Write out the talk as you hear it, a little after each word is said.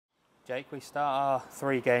Jake, we start our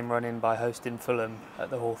three-game run-in by hosting Fulham at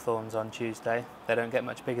the Hawthorns on Tuesday. They don't get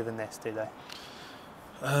much bigger than this, do they?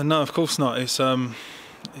 No, of course not. It's a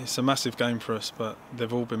massive game for us, but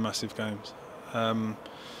they've all been massive games. But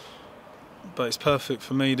it's perfect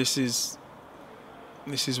for me. This is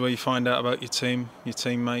where you find out about your team, your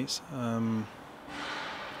teammates. You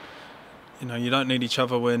know, you don't need each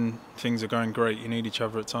other when things are going great. You need each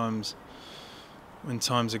other at times when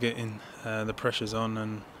times are getting the pressure's on,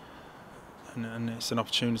 and it's an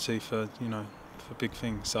opportunity for for big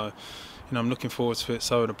things. So I'm looking forward to it.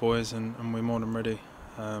 So are the boys, and we're more than ready.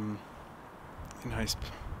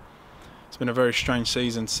 It's been a very strange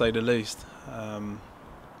season to say the least.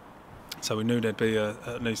 So we knew there'd be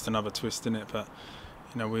at least another twist in it, but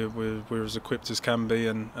we're as equipped as can be,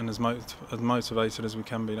 and as motivated as we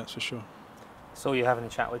can be. That's for sure. Saw you having a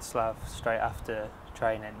chat with Slav straight after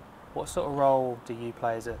training. What sort of role do you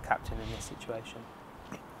play as a captain in this situation?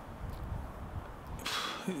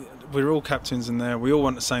 We're all captains in there. We all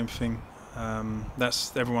want the same thing.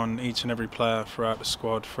 That's everyone, each and every player throughout the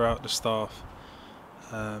squad, throughout the staff.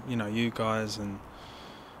 You guys, and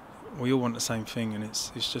we all want the same thing, and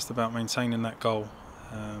it's just about maintaining that goal,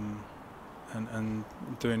 and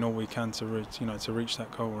doing all we can to reach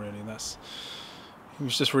that goal. Really, it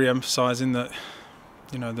was just re-emphasising that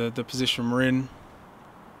the position we're in,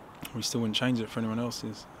 we still wouldn't change it for anyone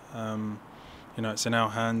else's. It's in our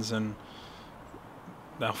hands, and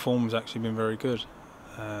our form's actually been very good.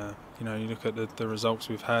 You look at the results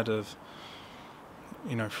we've had of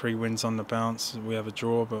 3 wins on the bounce. We have a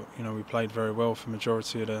draw, but we played very well for the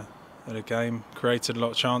majority of the game. Created a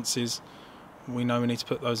lot of chances. We know we need to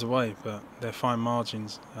put those away, but they're fine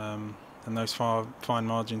margins, and those fine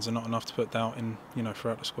margins are not enough to put doubt in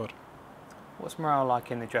throughout the squad. What's morale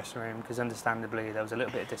like in the dressing room? Because understandably there was a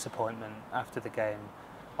little bit of disappointment after the game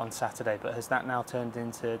on Saturday, but has that now turned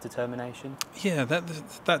into determination? Yeah,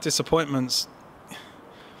 that disappointment's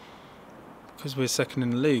because we're second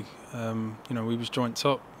in the league. We was joint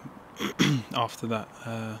top after that,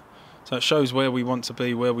 so it shows where we want to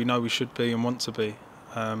be, where we know we should be and want to be.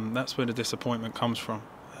 That's where the disappointment comes from,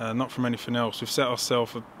 not from anything else. We've set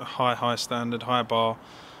ourselves a high standard, high bar.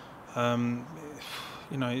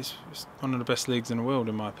 It's one of the best leagues in the world,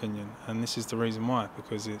 in my opinion, and this is the reason why,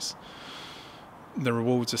 because the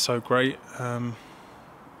rewards are so great, and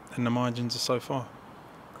the margins are so far.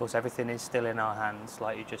 Of course, everything is still in our hands,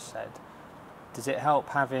 like you just said. Does it help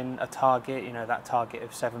having a target, that target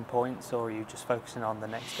of 7 points, or are you just focusing on the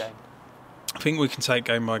next game? I think we can take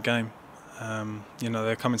game by game.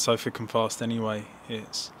 They're coming so thick and fast anyway.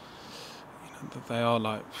 They are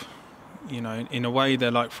like, in a way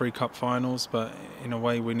they're like 3 cup finals, but in a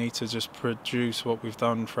way we need to just produce what we've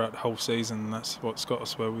done throughout the whole season, and that's what's got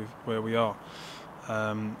us where we are.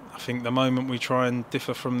 I think the moment we try and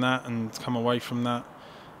differ from that and come away from that,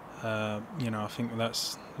 I think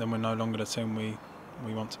then we're no longer the team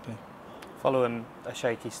we want to be. Following a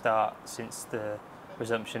shaky start since the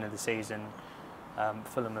resumption of the season,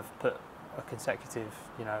 Fulham have put a consecutive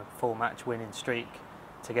 4-match winning streak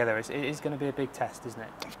together. It is going to be a big test, isn't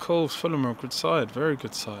it? Of course, Fulham are a good side, very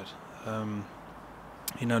good side.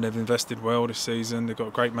 They've invested well this season. They've got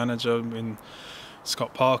a great manager in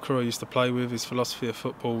Scott Parker, I used to play with. His philosophy of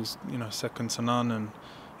football's second to none, and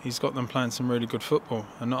he's got them playing some really good football.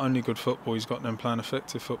 And not only good football, he's got them playing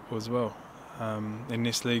effective football as well. In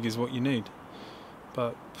this league is what you need.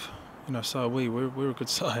 But so are we. We're a good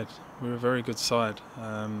side. We're a very good side.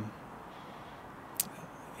 And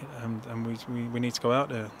we need to go out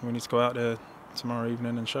there. We need to go out there tomorrow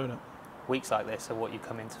evening and show that. Weeks like this are what you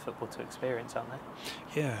come into football to experience, aren't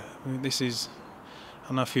they? Yeah,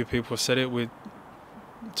 I know a few people have said it, with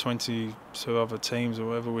 22 other teams or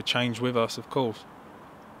whatever would change with us, of course.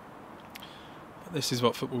 But this is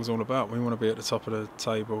what football's all about. We want to be at the top of the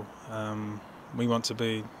table. We want to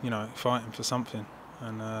be, fighting for something.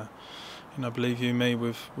 And believe you me,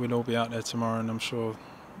 we'll all be out there tomorrow, and I'm sure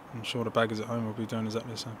the baggies at home will be doing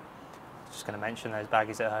exactly the same. Just going to mention those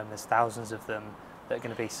baggies at home. There's thousands of them that are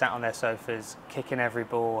going to be sat on their sofas, kicking every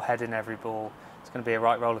ball, heading every ball. It's going to be a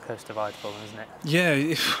right roller coaster ride for them, isn't it? Yeah,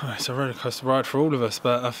 it's a roller coaster ride for all of us.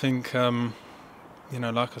 But I think, like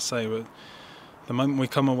I say, the moment we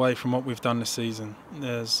come away from what we've done this season,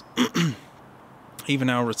 there's even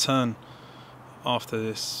our return after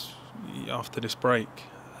this break.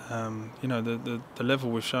 The level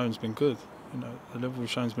we've shown has been good. The level we've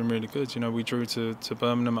shown has been really good. We drew to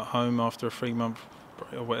Birmingham at home after a 3-month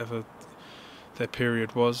break, or whatever their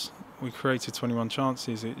period was. We created 21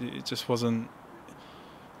 chances. It just wasn't,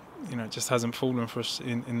 it just hasn't fallen for us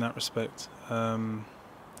in that respect.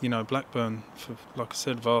 Blackburn, for, like I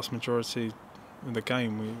said, vast majority the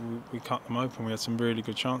game. We cut them open. We had some really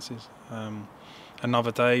good chances.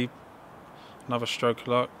 Another day, another stroke of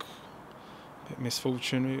luck, a bit of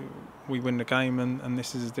misfortune. We win the game, and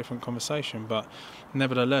this is a different conversation. But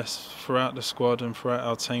nevertheless, throughout the squad and throughout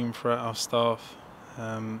our team, throughout our staff,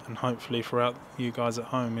 and hopefully throughout you guys at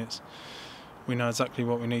home, we know exactly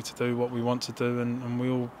what we need to do, what we want to do, and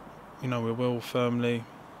we're all firmly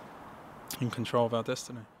in control of our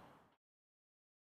destiny.